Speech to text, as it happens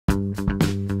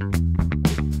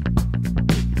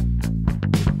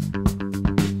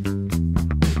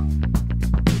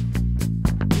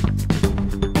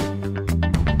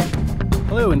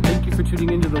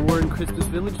tuning into the Warren Christmas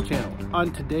Village channel.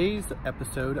 On today's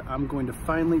episode, I'm going to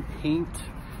finally paint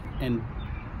and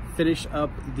finish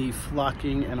up the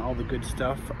flocking and all the good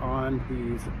stuff on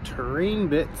these terrain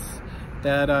bits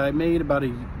that I made about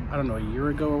a year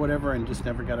ago or whatever, and just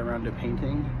never got around to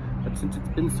painting. But since it's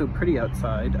been so pretty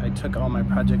outside, I took all my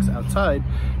projects outside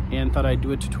and thought I'd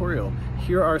do a tutorial.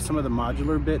 Here are some of the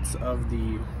modular bits of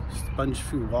the sponge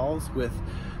foo walls with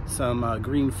some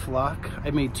green flock. I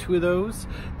made 2 of those,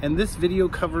 and this video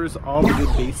covers all the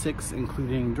good basics,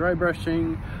 including dry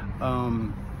brushing,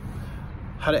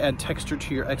 how to add texture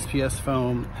to your XPS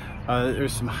foam.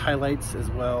 There's some highlights as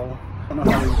well. I don't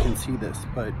know how you can see this,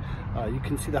 but you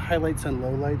can see the highlights and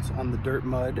lowlights on the dirt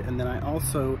mud, and then I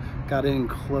also got in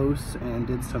close and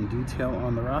did some detail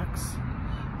on the rocks.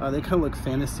 They kind of look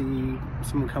fantasy,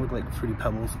 some kind of look like Fruity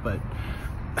Pebbles, but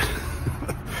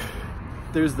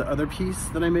there's the other piece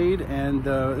that I made, and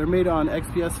they're made on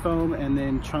XPS foam and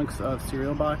then chunks of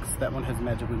cereal box. That one has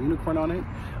Magical Unicorn on it.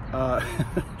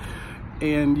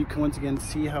 And you can once again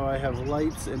see how I have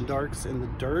lights and darks in the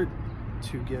dirt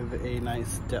to give a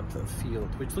nice depth of field,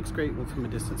 which looks great from a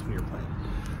distance when you're playing.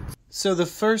 So the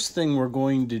first thing we're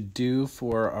going to do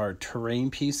for our terrain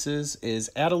pieces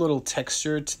is add a little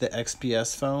texture to the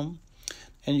XPS foam.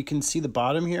 And you can see the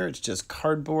bottom here, it's just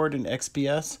cardboard and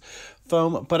XPS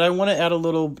foam, but I want to add a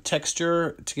little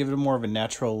texture to give it more of a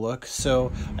natural look.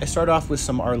 So I start off with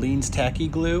some Arlene's Tacky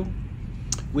Glue,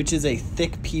 which is a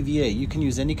thick PVA. You can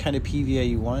use any kind of PVA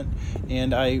you want,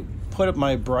 and I put up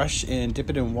my brush and dip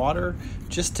it in water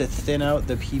just to thin out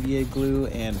the PVA glue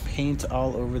and paint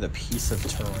all over the piece of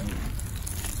terrain.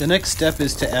 The next step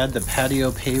is to add the patio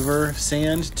paver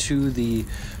sand to the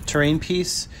terrain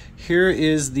piece. Here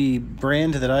is the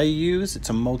brand that I use. It's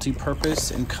a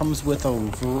multi-purpose and comes with a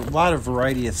lot of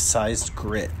variety of sized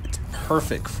grit. It's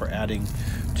perfect for adding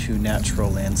to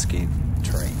natural landscape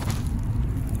terrain.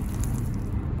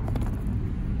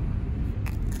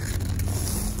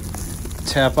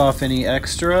 Tap off any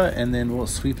extra, and then we'll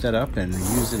sweep that up and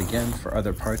use it again for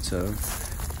other parts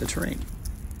of the terrain.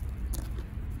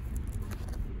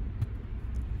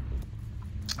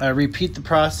 I repeat the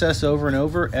process over and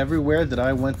over. Everywhere that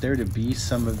I want there to be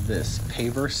some of this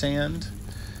paver sand,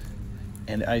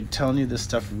 and I'm telling you, this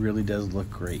stuff really does look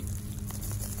great.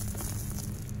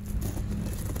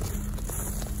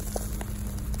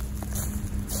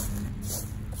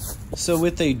 So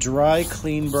with a dry,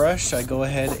 clean brush, I go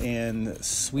ahead and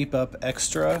sweep up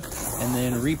extra, and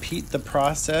then repeat the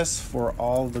process for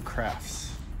all the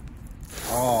crafts.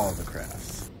 All the crafts.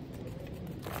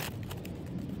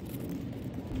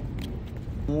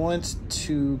 I want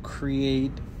to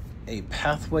create a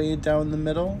pathway down the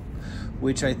middle,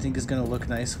 which I think is going to look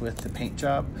nice with the paint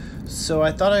job. So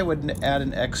I thought I would add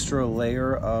an extra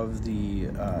layer of the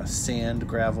sand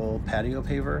gravel patio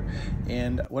paver,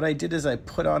 and what I did is I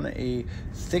put on a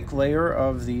thick layer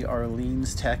of the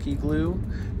Arlene's Tacky Glue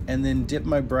and then dip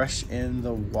my brush in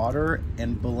the water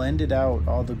and blended out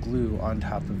all the glue on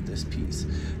top of this piece.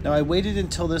 Now I waited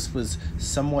until this was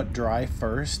somewhat dry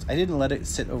first. I didn't let it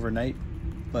sit overnight,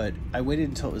 but I waited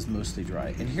until it was mostly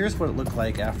dry. And here's what it looked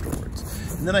like afterwards.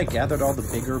 And then I gathered all the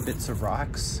bigger bits of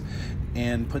rocks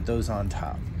and put those on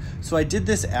top. So I did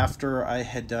this after I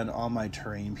had done all my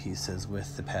terrain pieces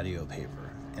with the patio paver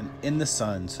and in the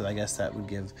sun, so I guess that would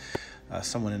give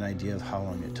someone an idea of how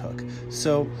long it took.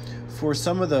 So for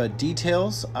some of the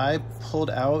details, I pulled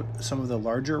out some of the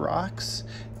larger rocks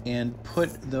and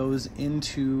put those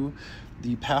into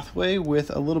the pathway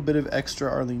with a little bit of extra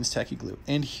Arlene's Tacky Glue.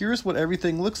 And here's what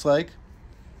everything looks like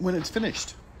when it's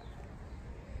finished.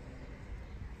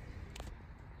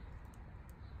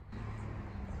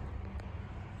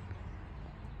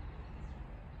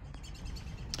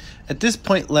 At this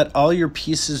point, let all your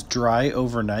pieces dry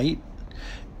overnight.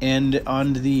 And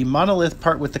on the monolith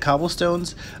part with the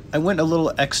cobblestones, I went a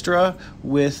little extra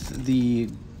with the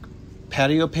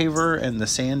patio paver and the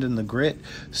sand and the grit,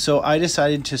 so I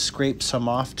decided to scrape some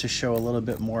off to show a little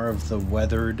bit more of the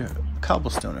weathered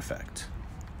cobblestone effect.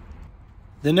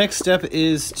 The next step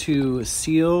is to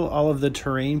seal all of the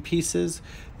terrain pieces.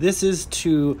 This is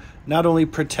to not only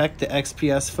protect the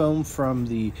XPS foam from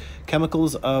the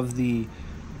chemicals of the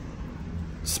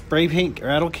spray paint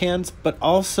rattle cans, but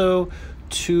also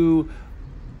to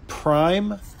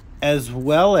prime as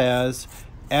well as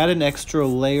add an extra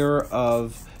layer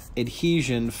of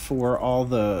adhesion for all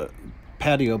the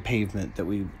patio pavement that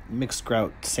we mixed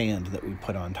grout sand that we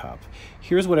put on top.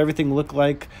 Here's what everything looked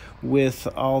like with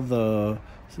all the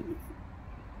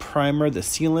primer, the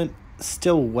sealant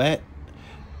still wet.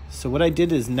 So what I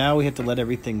did is now we have to let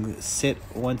everything sit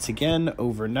once again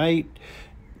overnight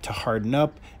to harden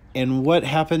up, And what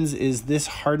happens is this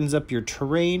hardens up your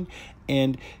terrain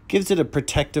and gives it a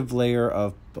protective layer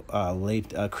of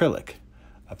acrylic,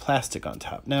 plastic on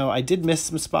top. Now, I did miss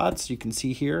some spots, you can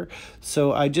see here.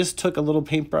 So I just took a little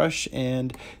paintbrush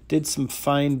and did some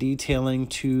fine detailing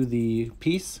to the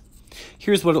piece.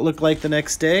 Here's what it looked like the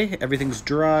next day. Everything's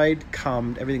dried,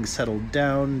 calmed, everything's settled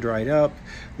down, dried up,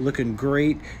 looking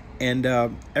great, and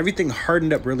everything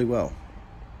hardened up really well.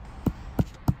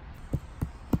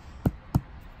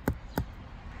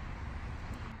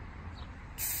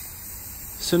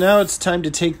 So now it's time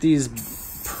to take these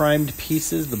primed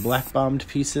pieces, the black bombed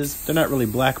pieces. They're not really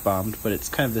black bombed, but it's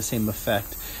kind of the same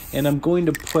effect. And I'm going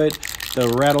to put the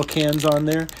rattle cans on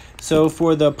there. So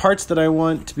for the parts that I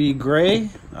want to be gray,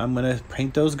 I'm going to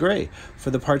paint those gray. For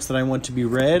the parts that I want to be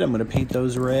red, I'm going to paint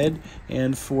those red.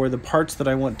 And for the parts that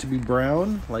I want to be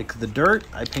brown, like the dirt,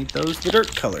 I paint those the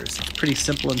dirt colors. It's pretty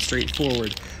simple and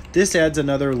straightforward. This adds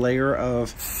another layer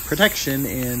of protection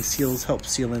and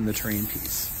helps seal in the terrain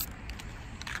piece.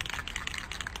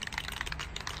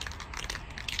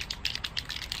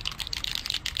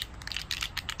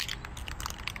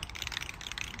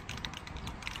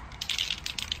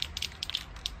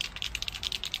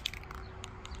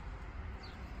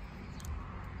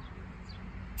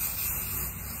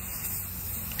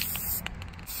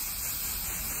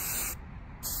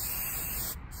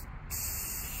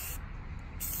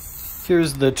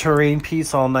 Here's the terrain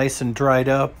piece all nice and dried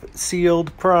up,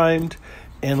 sealed, primed,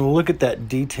 and look at that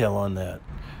detail on that.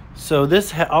 So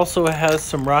this also has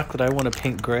some rock that I want to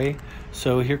paint gray.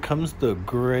 So here comes the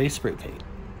gray spray paint.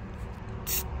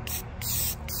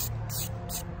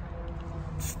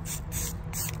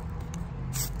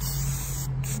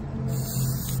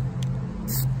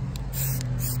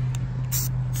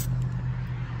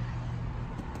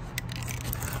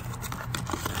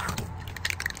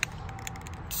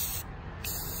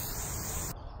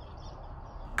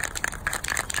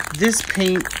 This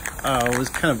paint was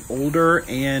kind of older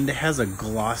and has a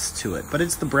gloss to it, but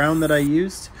it's the brown that I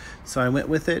used, so I went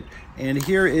with it. And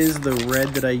here is the red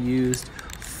that I used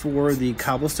for the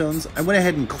cobblestones. I went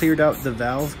ahead and cleared out the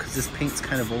valve because this paint's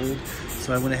kind of old,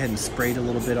 so I went ahead and sprayed a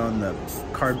little bit on the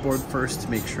cardboard first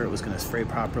to make sure it was going to spray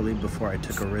properly before I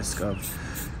took a risk of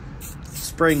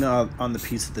spraying on the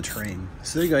piece of the terrain.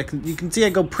 So there you go. You can see I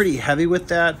go pretty heavy with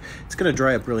that. It's going to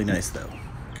dry up really nice though.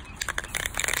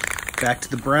 Back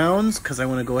to the browns, because I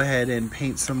want to go ahead and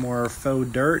paint some more faux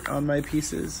dirt on my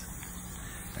pieces.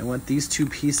 I want these two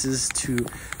pieces to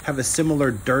have a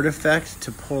similar dirt effect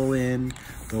to pull in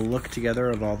the look together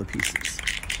of all the pieces.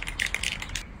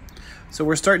 So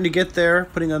we're starting to get there,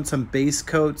 putting on some base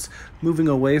coats, moving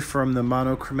away from the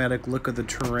monochromatic look of the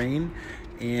terrain.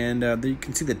 And there you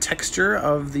can see the texture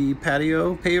of the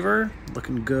patio paver,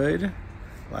 looking good.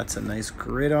 Lots of nice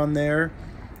grit on there.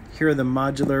 Here are the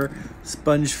modular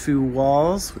sponge foo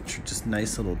walls, which are just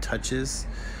nice little touches.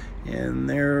 And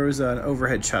there's an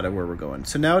overhead shot of where we're going.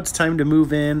 So now it's time to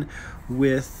move in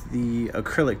with the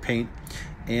acrylic paint.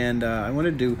 And I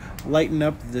wanted to lighten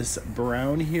up this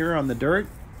brown here on the dirt.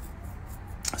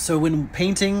 So when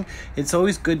painting, it's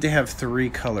always good to have three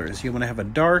colors. You want to have a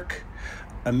dark,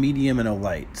 a medium, and a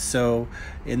light. So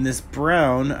in this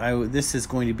brown, this is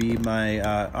going to be my,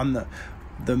 on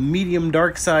the medium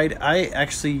dark side, I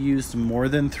actually used more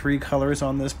than three colors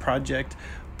on this project,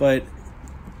 but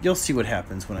you'll see what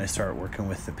happens when I start working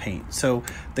with the paint. So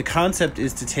the concept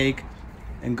is to take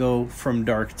and go from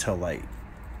dark to light.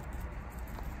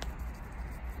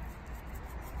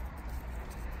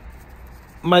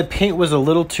 My paint was a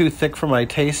little too thick for my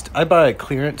taste. I buy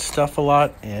clearance stuff a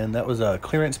lot, and that was a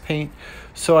clearance paint.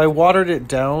 So I watered it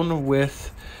down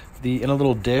in a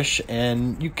little dish,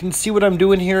 and you can see what I'm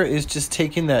doing here is just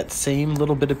taking that same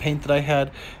little bit of paint that I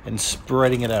had and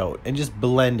spreading it out and just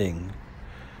blending.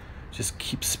 Just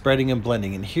keep spreading and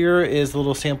blending. And here is a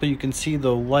little sample. You can see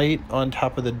the light on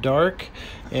top of the dark,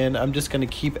 and I'm just going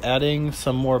to keep adding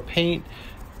some more paint,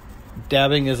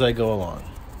 dabbing as I go along.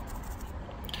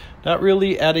 Not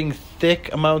really adding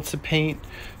thick amounts of paint,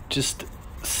 just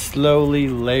slowly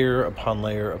layer upon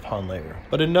layer upon layer,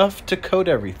 but enough to coat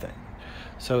everything.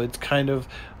 So it's kind of,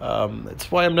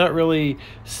 it's why I'm not really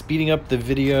speeding up the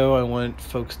video. I want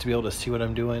folks to be able to see what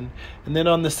I'm doing. And then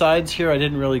on the sides here, I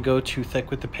didn't really go too thick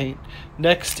with the paint.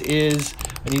 Next is,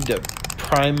 I need to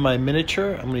prime my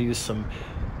miniature. I'm gonna use some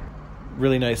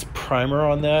really nice primer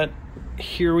on that.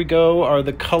 Here we go, are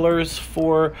the colors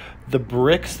for the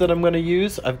bricks that I'm gonna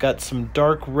use. I've got some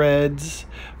dark reds,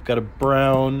 I've got a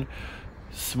brown,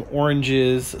 some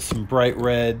oranges, some bright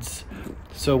reds.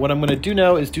 So what I'm going to do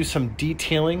now is do some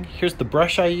detailing. Here's the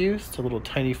brush I used, a little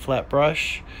tiny flat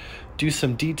brush. do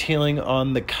some detailing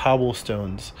on the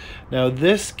cobblestones. Now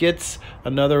this gets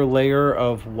another layer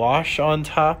of wash on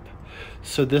top,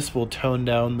 so this will tone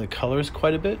down the colors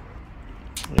quite a bit.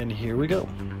 And here we go.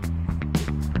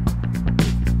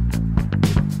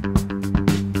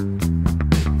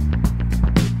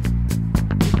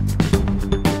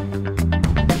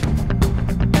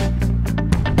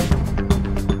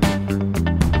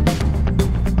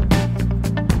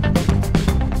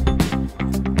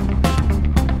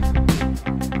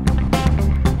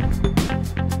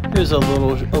 Here's a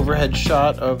little overhead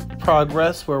shot of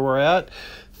progress where we're at.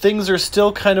 Things are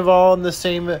still kind of all in the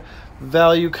same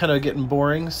value, kind of getting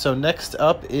boring. So next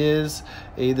up is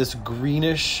this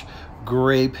greenish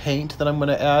gray paint that I'm going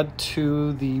to add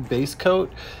to the base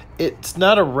coat. It's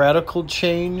not a radical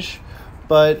change,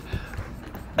 but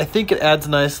I think it adds a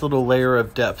nice little layer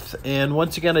of depth. And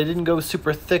once again, I didn't go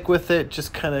super thick with it,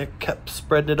 just kind of kept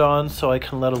spreading it on so I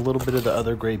can let a little bit of the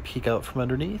other gray peek out from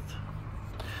underneath.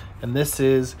 And this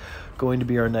is going to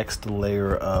be our next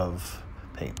layer of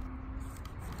paint.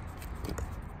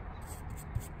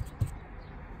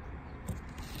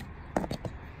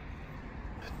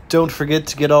 Don't forget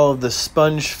to get all of the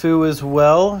sponge foo as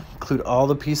well. Include all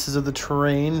the pieces of the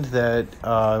terrain that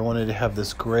I wanted to have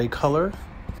this gray color.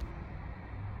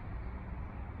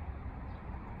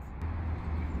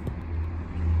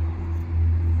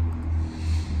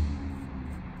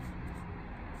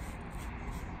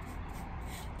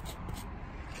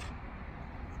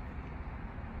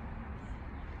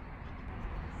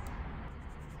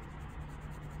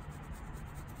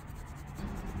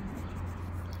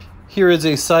 Here is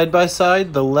a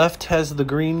side-by-side. The left has the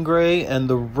green gray and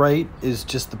the right is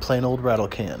just the plain old rattle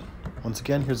can. Once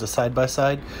again, here's a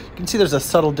side-by-side. You can see there's a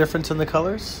subtle difference in the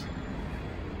colors.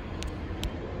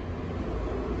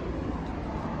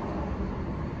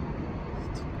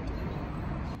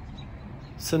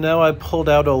 So now I pulled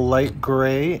out a light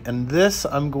gray, and this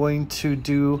I'm going to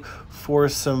do for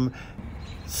some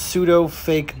pseudo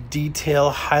fake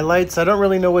detail highlights. I don't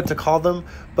really know what to call them,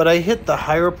 but I hit the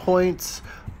higher points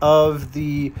of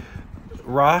the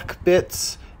rock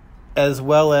bits as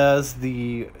well as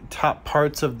the top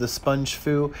parts of the sponge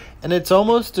foo, and it's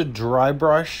almost a dry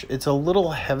brush. It's a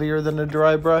little heavier than a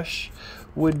dry brush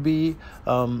would be.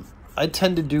 I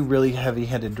tend to do really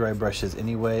heavy-handed dry brushes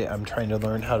anyway. I'm trying to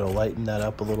learn how to lighten that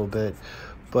up a little bit,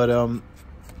 but I'm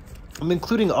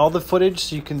including all the footage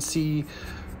so you can see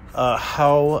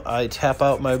how I tap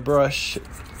out my brush.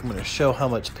 I'm going to show how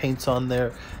much paint's on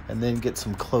there and then get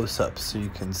some close-ups so you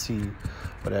can see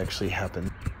what actually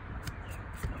happened.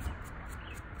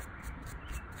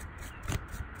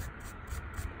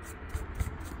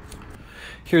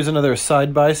 Here's another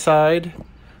side-by-side.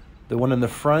 The one in the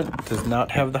front does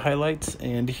not have the highlights.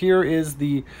 And here is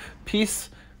the piece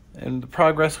and the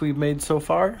progress we've made so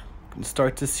far. You can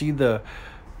start to see the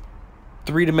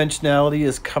three-dimensionality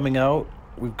is coming out.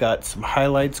 We've got some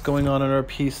highlights going on our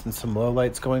piece and some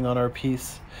lowlights going on our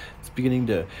piece. It's beginning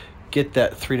to get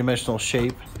that three-dimensional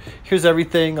shape. Here's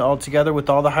everything all together with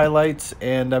all the highlights,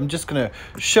 and I'm just gonna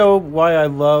show why I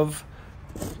love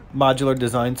modular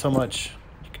design so much.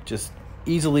 You can just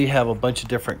easily have a bunch of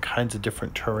different kinds of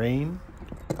different terrain.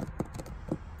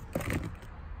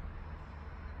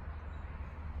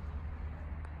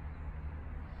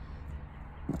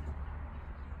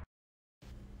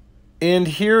 And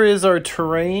here is our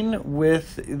terrain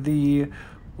with the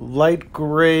light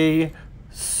gray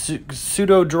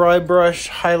pseudo dry brush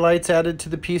highlights added to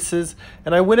the pieces.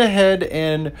 And I went ahead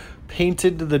and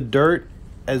painted the dirt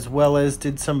as well as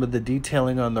did some of the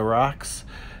detailing on the rocks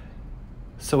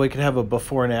so we could have a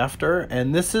before and after.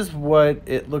 And this is what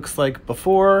it looks like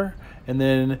before, and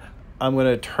then I'm going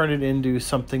to turn it into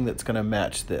something that's going to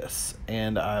match this.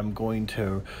 And I'm going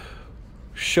to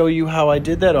show you how I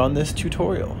did that on this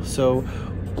tutorial. So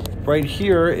right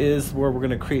here is where we're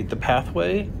going to create the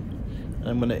pathway.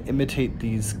 I'm going to imitate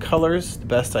these colors the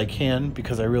best I can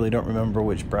because I really don't remember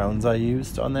which browns I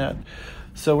used on that.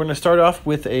 So we're going to start off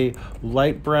with a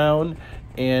light brown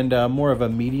and more of a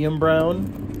medium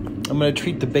brown. I'm going to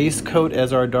treat the base coat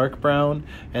as our dark brown,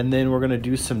 and then we're going to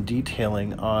do some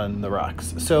detailing on the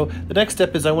rocks. So the next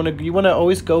step is you want to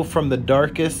always go from the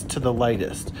darkest to the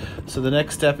lightest. So the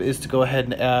next step is to go ahead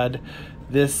and add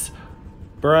this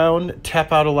brown,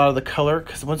 tap out a lot of the color,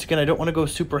 because once again I don't want to go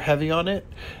super heavy on it,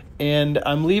 and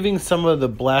I'm leaving some of the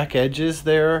black edges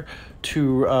there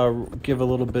to give a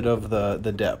little bit of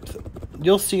the depth.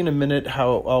 You'll see in a minute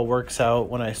how it all works out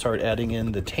when I start adding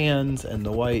in the tans and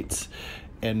the whites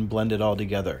and blend it all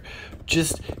together.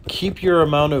 Just keep your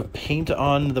amount of paint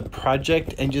on the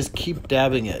project and just keep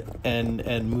dabbing it and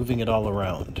moving it all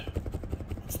around.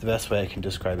 It's the best way I can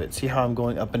describe it. See how I'm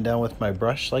going up and down with my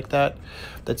brush like that?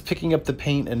 That's picking up the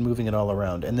paint and moving it all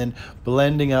around, and then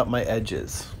blending out my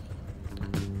edges.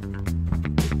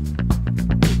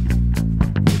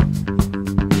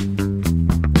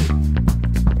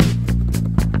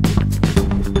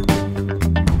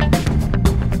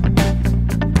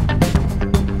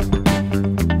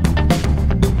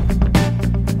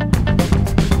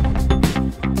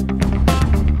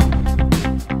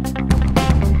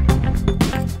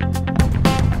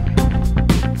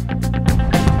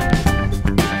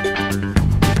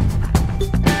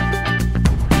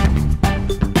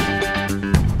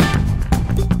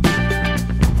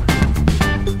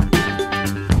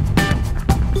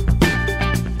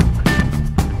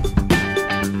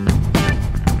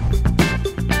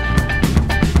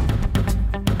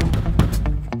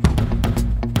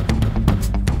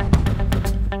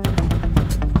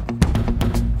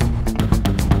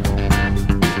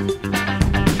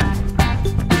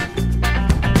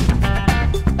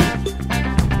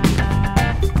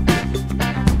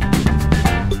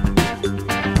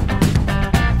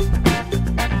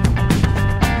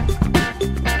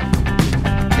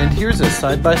 Here's a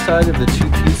side-by-side of the two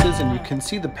pieces, and you can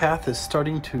see the path is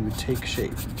starting to take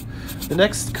shape. The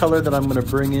next color that I'm going to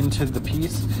bring into the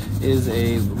piece is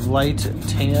a light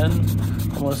tan,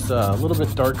 almost a little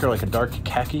bit darker, like a dark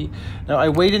khaki. Now I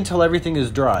wait until everything is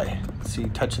dry. See,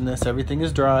 touching this, everything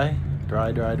is dry. Dry.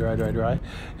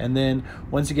 And then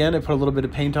once again, I put a little bit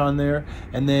of paint on there,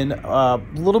 and then a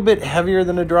little bit heavier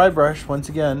than a dry brush. Once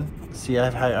again, see,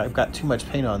 I've got too much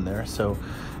paint on there, so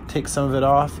take some of it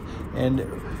off. And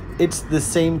it's the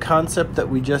same concept that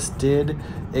we just did,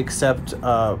 except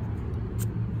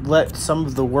let some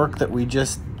of the work that we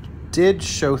just did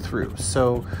show through.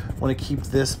 So I want to keep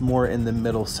this more in the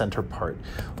middle center part.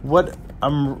 What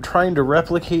I'm trying to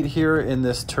replicate here in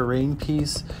this terrain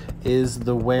piece is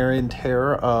the wear and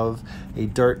tear of a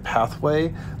dirt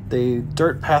pathway. The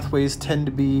dirt pathways tend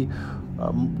to be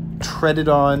treaded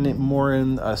on more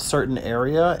in a certain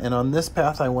area, and on this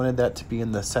path I wanted that to be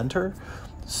in the center.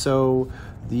 So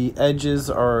the edges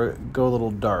go a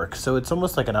little dark, so it's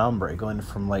almost like an ombre going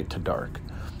from light to dark.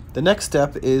 The next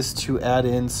step is to add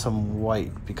in some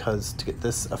white, because to get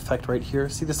this effect right here,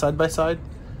 see the side by side?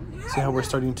 See how we're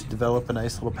starting to develop a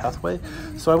nice little pathway?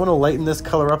 So I want to lighten this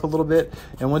color up a little bit,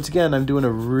 and once again I'm doing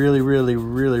a really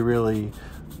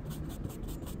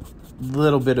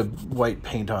little bit of white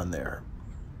paint on there.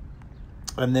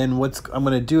 And then what I'm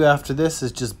going to do after this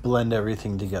is just blend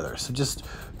everything together. So just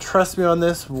trust me on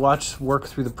this, work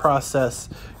through the process.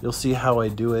 You'll see how I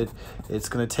do it. It's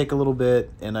going to take a little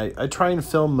bit, and I try and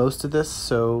film most of this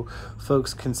so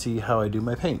folks can see how I do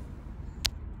my paint.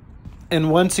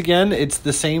 And once again, it's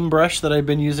the same brush that I've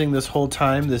been using this whole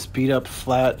time, this beat up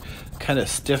flat, kind of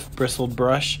stiff bristled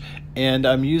brush. And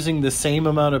I'm using the same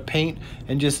amount of paint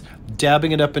and just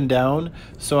dabbing it up and down.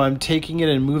 So I'm taking it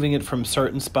and moving it from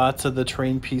certain spots of the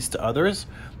terrain piece to others.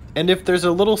 And if there's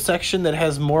a little section that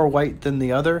has more white than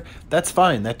the other, that's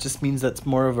fine. That just means that's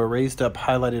more of a raised up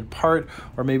highlighted part,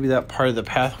 or maybe that part of the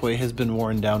pathway has been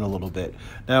worn down a little bit.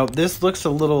 Now this looks a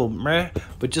little meh,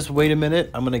 but just wait a minute.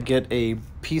 I'm gonna get a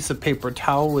piece of paper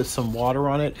towel with some water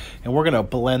on it, and we're gonna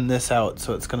blend this out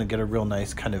so it's gonna get a real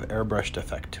nice kind of airbrushed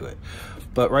effect to it.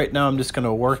 But right now I'm just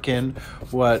gonna work in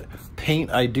what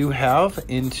paint I do have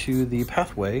into the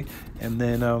pathway, and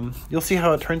then you'll see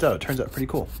how it turns out. It turns out pretty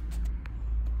cool.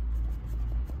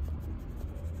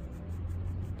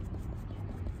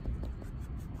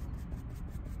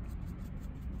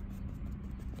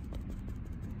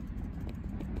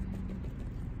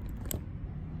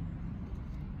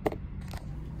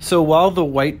 So while the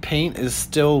white paint is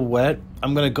still wet,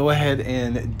 I'm going to go ahead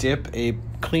and dip a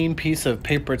clean piece of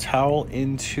paper towel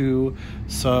into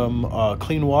some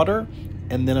clean water,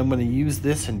 and then I'm going to use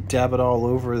this and dab it all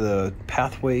over the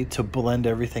pathway to blend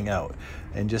everything out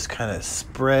and just kind of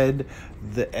spread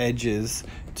the edges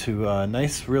to a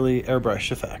nice, really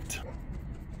airbrush effect.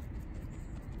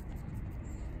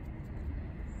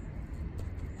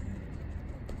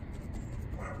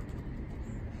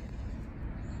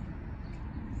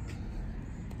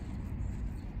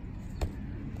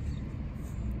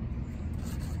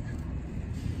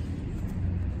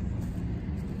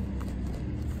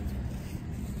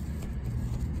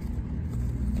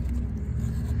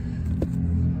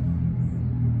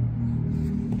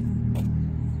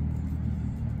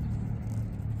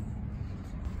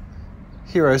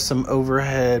 Here are some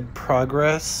overhead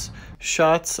progress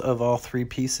shots of all three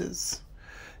pieces.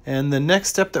 And the next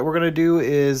step that we're going to do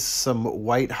is some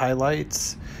white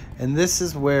highlights. And this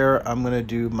is where I'm going to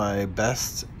do my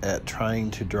best at trying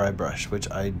to dry brush,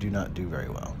 which I do not do very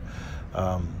well.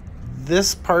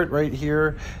 this part right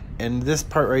here and this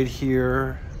part right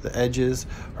here, the edges,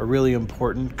 are really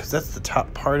important because that's the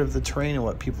top part of the terrain and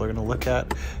what people are going to look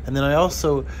at. And then I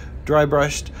also dry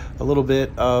brushed a little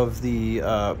bit of the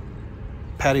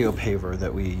patio paver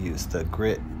that we use. The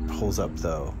grit pulls up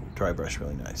the dry brush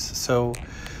really nice. So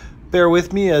bear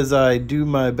with me as I do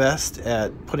my best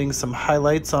at putting some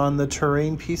highlights on the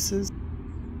terrain pieces.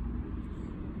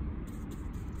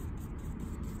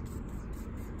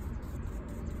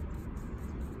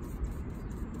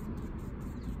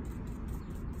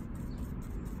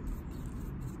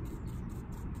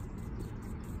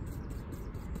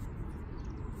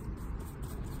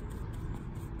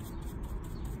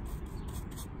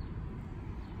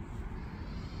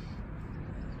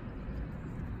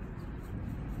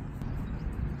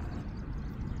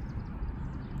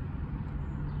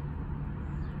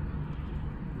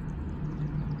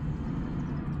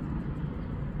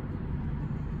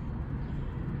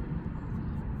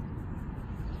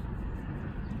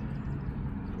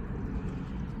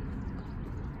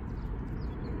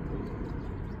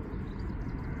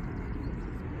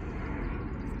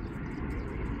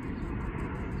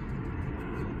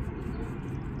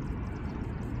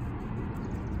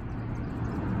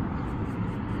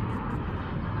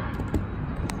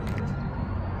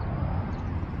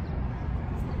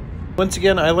 Once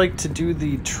again, I like to do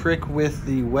the trick with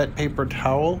the wet paper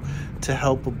towel to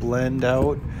help blend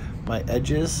out my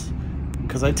edges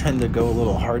because I tend to go a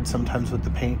little hard sometimes with the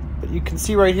paint, but you can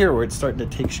see right here where it's starting to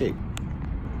take shape.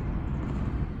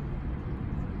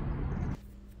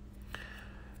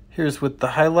 Here's with the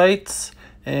highlights,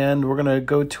 and we're gonna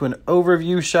go to an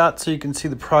overview shot so you can see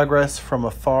the progress from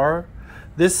afar.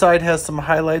 This side has some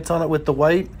highlights on it with the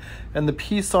white, and the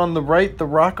piece on the right, the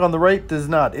rock on the right, does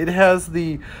not. It has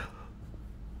the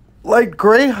light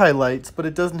gray highlights, but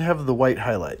it doesn't have the white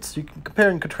highlights. You can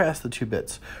compare and contrast the two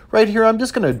bits. Right here, I'm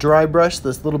just gonna dry brush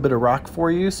this little bit of rock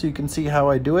for you so you can see how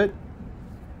I do it.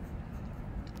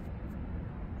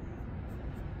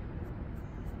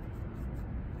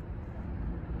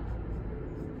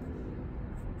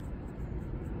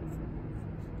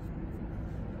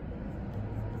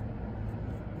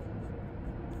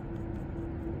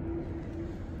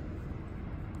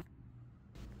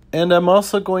 And I'm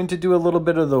also going to do a little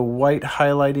bit of the white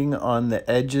highlighting on the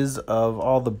edges of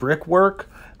all the brickwork.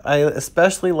 I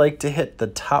especially like to hit the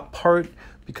top part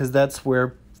because that's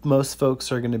where most folks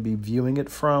are going to be viewing it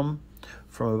from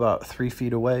about 3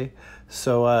 feet away.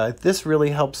 So this really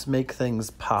helps make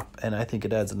things pop, and I think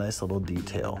it adds a nice little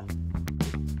detail.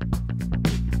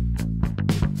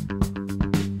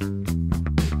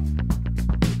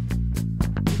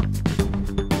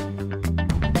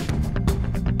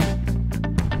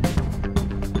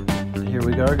 Here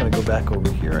we are going to go back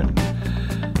over here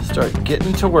and start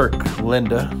getting to work,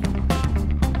 Linda.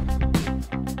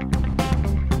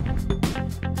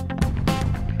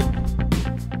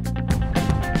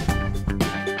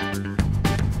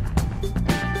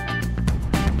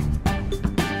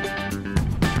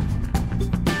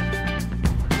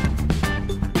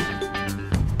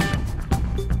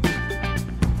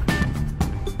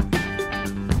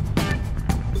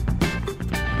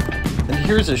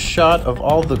 Here's a shot of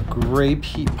all the gray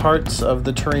parts of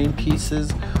the terrain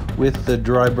pieces with the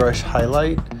dry brush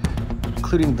highlight,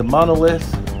 including the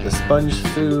monolith, the sponge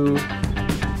foo,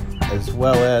 as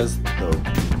well as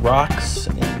the rocks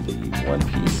and the one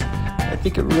piece. I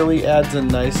think it really adds a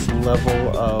nice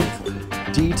level of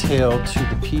detail to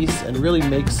the piece and really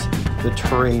makes the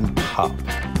terrain pop.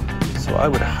 So I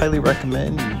would highly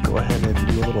recommend you go ahead and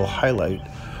do a little highlight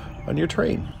on your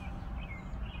terrain.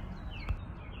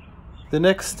 The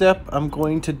next step I'm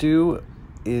going to do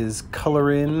is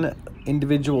color in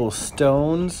individual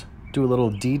stones, do a little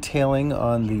detailing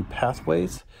on the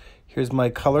pathways. Here's my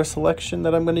color selection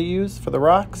that I'm going to use for the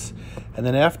rocks, and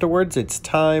then afterwards it's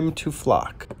time to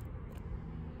flock.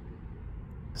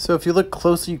 So if you look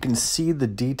closely, you can see the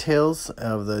details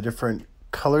of the different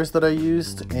colors that I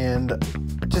used, and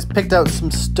I just picked out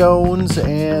some stones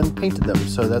and painted them.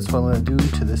 So that's what I'm going to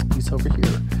do to this piece over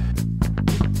here.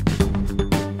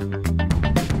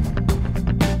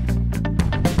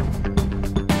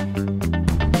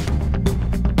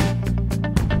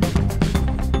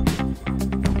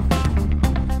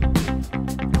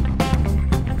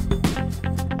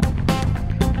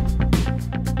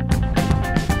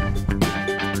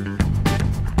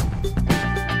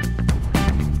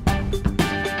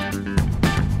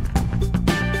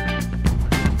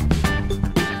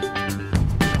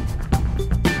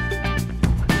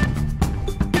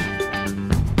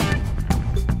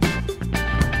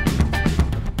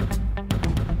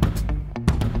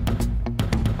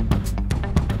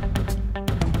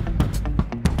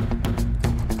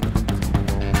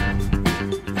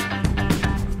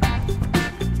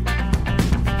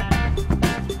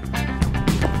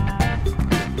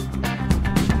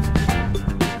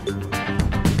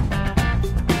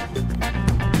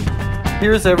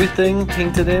 Here's everything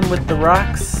painted in with the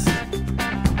rocks.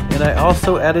 And I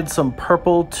also added some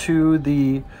purple to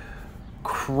the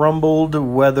crumbled,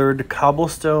 weathered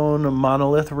cobblestone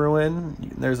monolith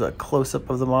ruin. There's a close-up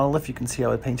of the monolith. You can see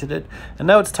how I painted it. And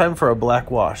now it's time for a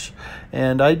black wash.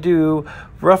 And I do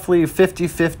roughly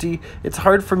 50-50. It's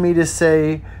hard for me to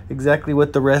say exactly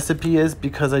what the recipe is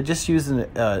because I just use an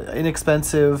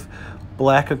inexpensive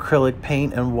black acrylic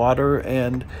paint and water,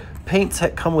 and paints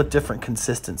come with different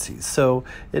consistencies. So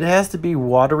it has to be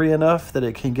watery enough that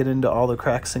it can get into all the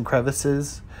cracks and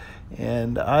crevices.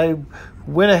 And I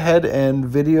went ahead and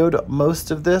videoed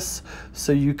most of this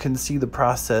so you can see the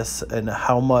process and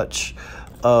how much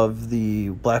of the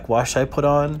black wash I put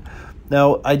on.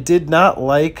 Now, I did not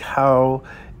like how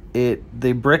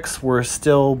the bricks were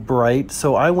still bright,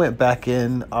 so I went back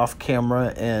in off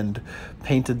camera and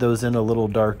painted those in a little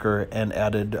darker and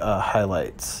added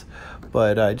highlights.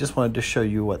 But I just wanted to show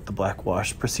you what the black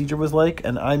wash procedure was like,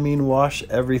 and I mean wash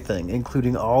everything,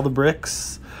 including all the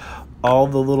bricks, all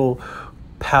the little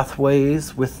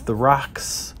pathways with the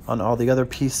rocks on all the other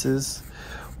pieces.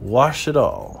 Wash it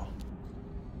all.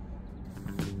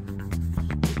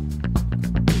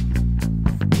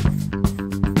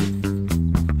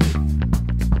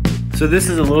 So this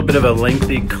is a little bit of a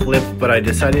lengthy clip, but I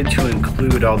decided to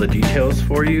include all the details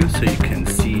for you so you can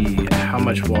see how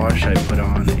much wash I put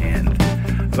on, and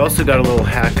I've also got a little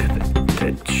hack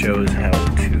that shows how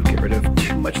to get rid of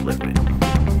too much liquid.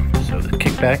 So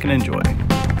kick back and enjoy.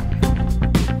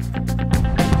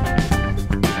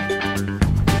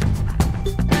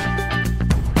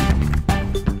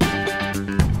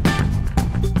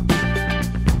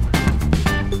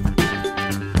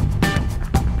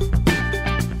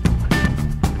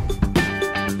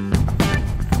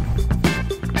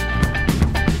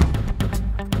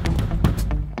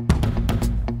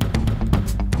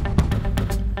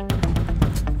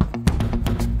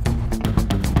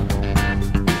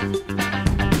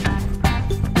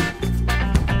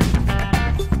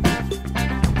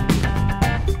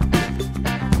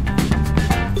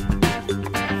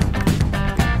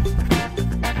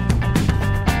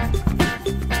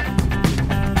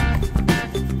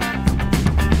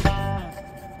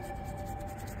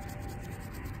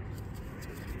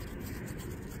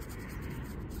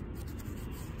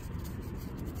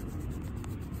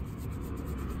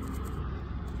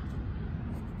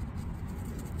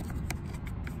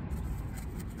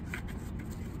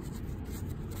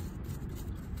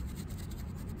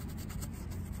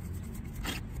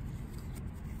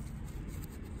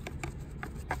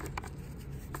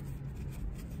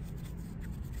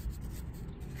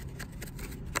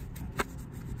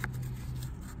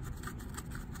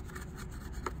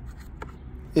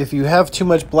 If you have too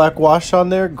much black wash on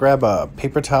there, grab a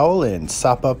paper towel and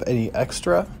sop up any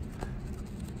extra.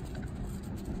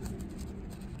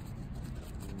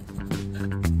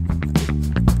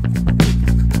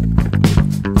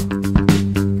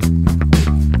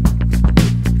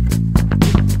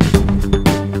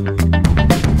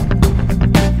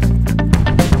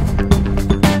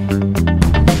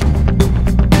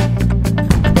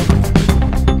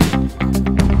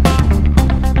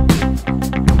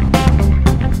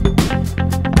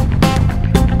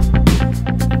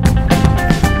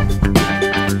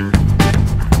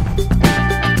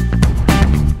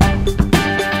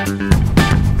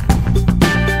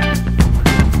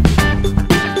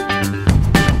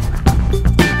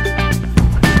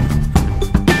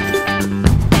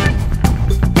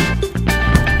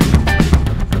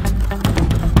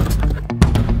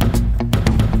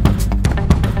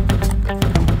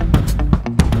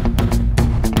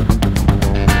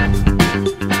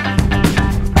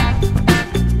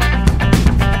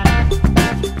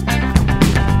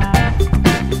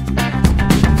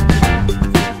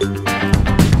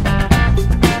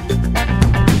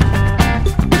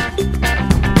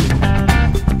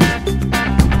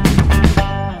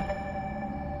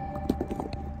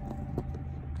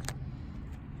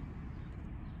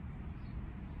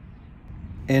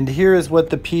 And here is what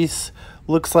the piece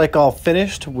looks like all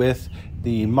finished, with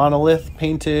the monolith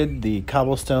painted, the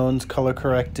cobblestones color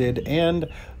corrected, and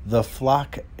the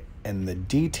flock and the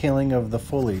detailing of the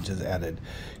foliage is added.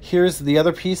 Here's the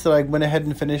other piece that I went ahead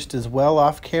and finished as well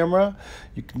off camera.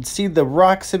 You can see the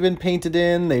rocks have been painted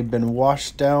in. They've been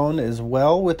washed down as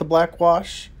well with the black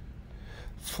wash.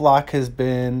 Flock has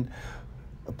been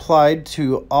applied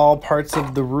to all parts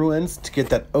of the ruins to get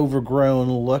that overgrown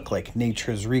look, like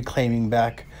nature's reclaiming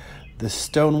back the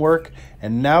stonework.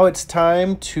 And now it's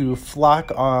time to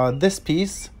flock on this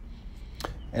piece,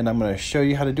 and I'm going to show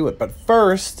you how to do it. But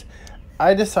first,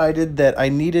 I decided that I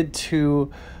needed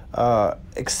to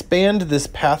expand this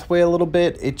pathway a little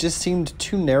bit. It just seemed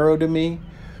too narrow to me.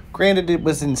 Granted, it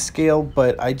was in scale,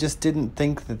 but I just didn't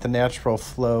think that the natural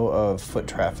flow of foot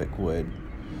traffic would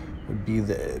be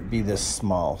this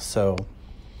small. So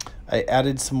I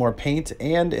added some more paint,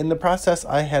 and in the process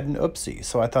I had an oopsie.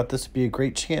 So I thought this would be a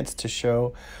great chance to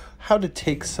show how to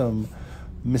take some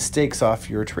mistakes off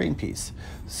your terrain piece.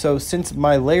 So since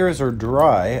my layers are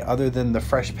dry, other than the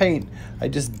fresh paint, I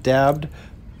just dabbed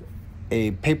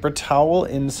a paper towel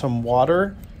in some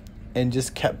water and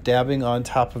just kept dabbing on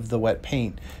top of the wet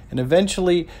paint. And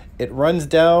eventually it runs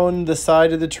down the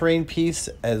side of the terrain piece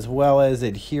as well as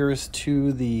adheres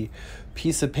to the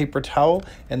piece of paper towel,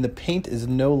 and the paint is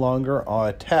no longer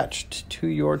attached to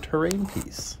your terrain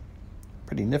piece.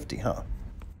 Pretty nifty, huh?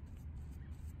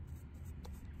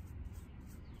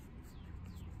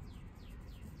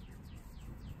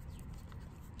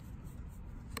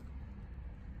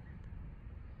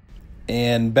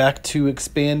 And back to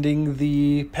expanding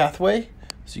the pathway.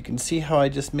 So you can see how I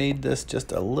just made this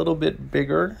just a little bit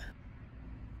bigger.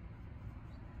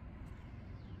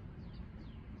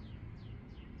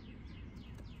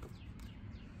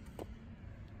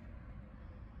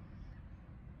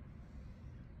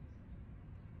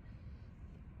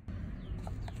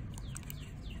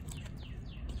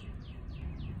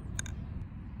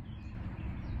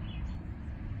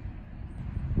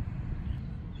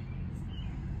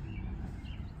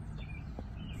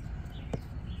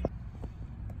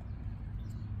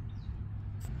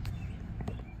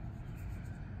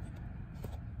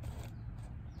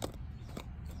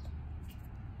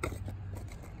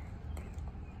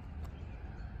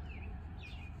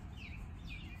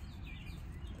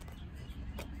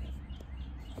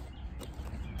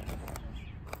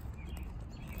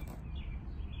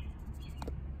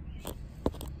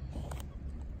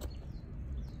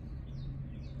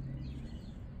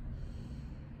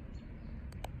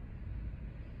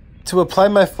 To apply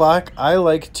my flock, I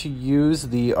like to use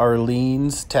the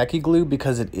Arlene's tacky glue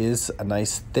because it is a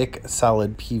nice thick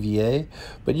solid PVA,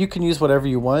 but you can use whatever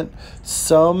you want.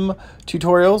 Some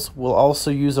tutorials will also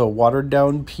use a watered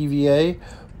down PVA,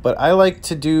 but I like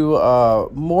to do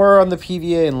more on the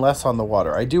PVA and less on the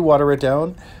water. I do water it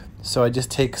down, so I just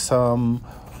take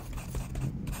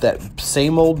that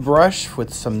same old brush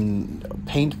with some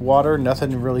paint water,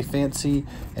 nothing really fancy,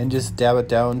 and just dab it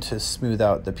down to smooth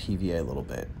out the PVA a little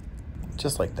bit.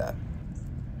 Just like that.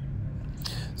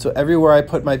 So everywhere I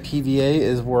put my PVA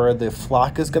is where the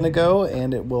flock is going to go,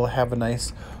 and it will have a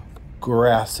nice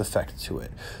grass effect to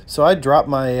it. So I drop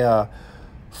my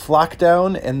flock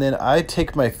down, and then I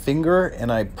take my finger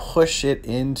and I push it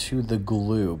into the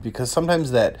glue, because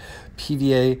sometimes that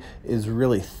PVA is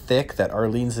really thick, that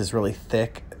Arlene's is really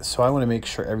thick, so I want to make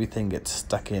sure everything gets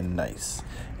stuck in nice.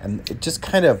 And it just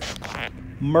kind of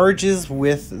merges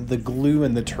with the glue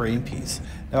and the terrain piece.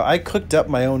 Now I cooked up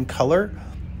my own color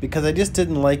because I just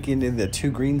didn't like any of the two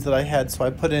greens that I had, so I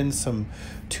put in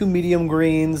two medium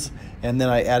greens, and then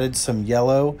I added some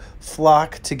yellow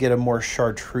flock to get a more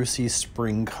chartreusey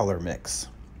spring color mix.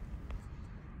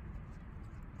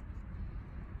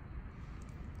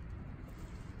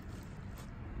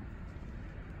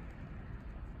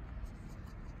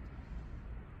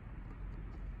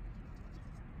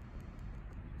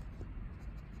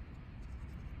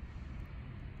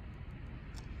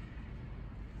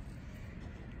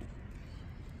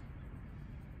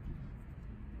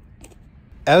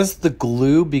 As the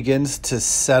glue begins to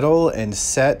settle and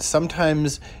set,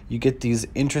 sometimes you get these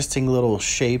interesting little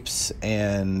shapes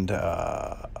and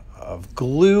of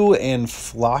glue and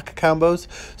flock combos.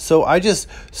 So I just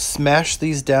smash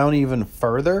these down even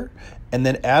further and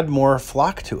then add more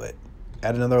flock to it.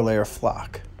 Add another layer of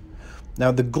flock.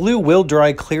 Now the glue will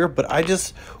dry clear, but I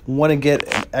just want to get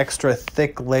an extra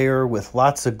thick layer with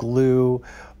lots of glue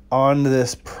on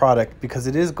this product because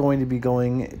it is going to be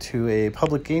going to a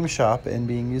public game shop and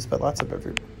being used by lots of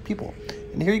other people.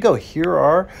 And here you go. Here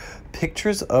are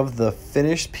pictures of the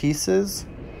finished pieces,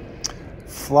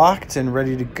 flocked and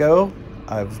ready to go.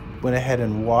 I've went ahead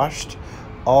and washed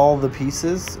all the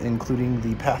pieces, including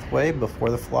the pathway, before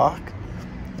the flock,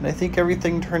 and I think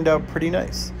everything turned out pretty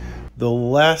nice. The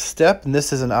last step, and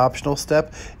this is an optional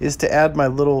step, is to add my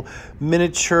little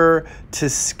miniature to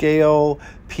scale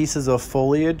pieces of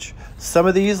foliage. Some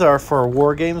of these are for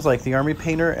war games like the Army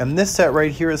Painter, and this set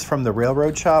right here is from the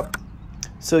Railroad Shop.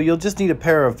 So you'll just need a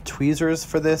pair of tweezers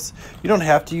for this. You don't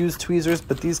have to use tweezers,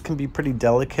 but these can be pretty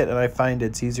delicate, and I find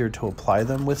it's easier to apply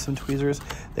them with some tweezers.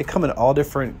 They come in all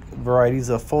different varieties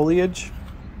of foliage.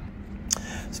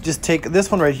 So just take,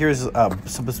 this one right here is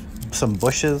some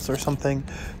bushes or something.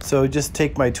 So just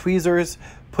take my tweezers,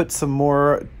 put some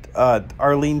more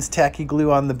Arlene's tacky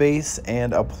glue on the base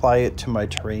and apply it to my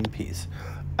terrain piece.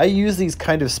 I use these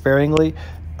kind of sparingly.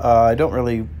 I don't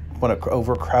really want to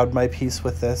overcrowd my piece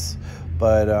with this,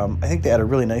 but I think they add a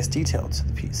really nice detail to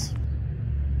the piece.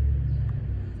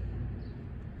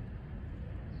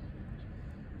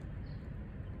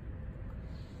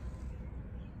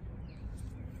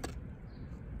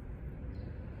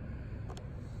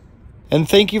 And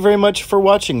thank you very much for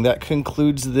watching. That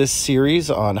concludes this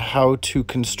series on how to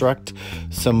construct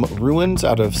some ruins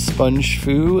out of sponge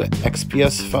foo,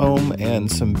 XPS foam,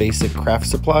 and some basic craft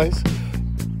supplies.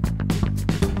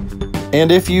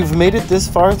 And if you've made it this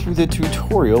far through the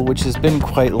tutorial, which has been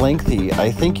quite lengthy,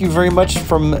 I thank you very much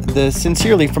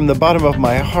sincerely from the bottom of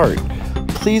my heart.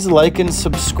 Please like and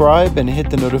subscribe and hit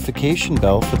the notification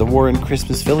bell for the War in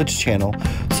Christmas Village channel,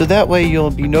 so that way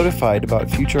you'll be notified about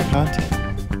future content.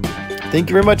 Thank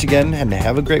you very much again, and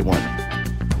have a great one.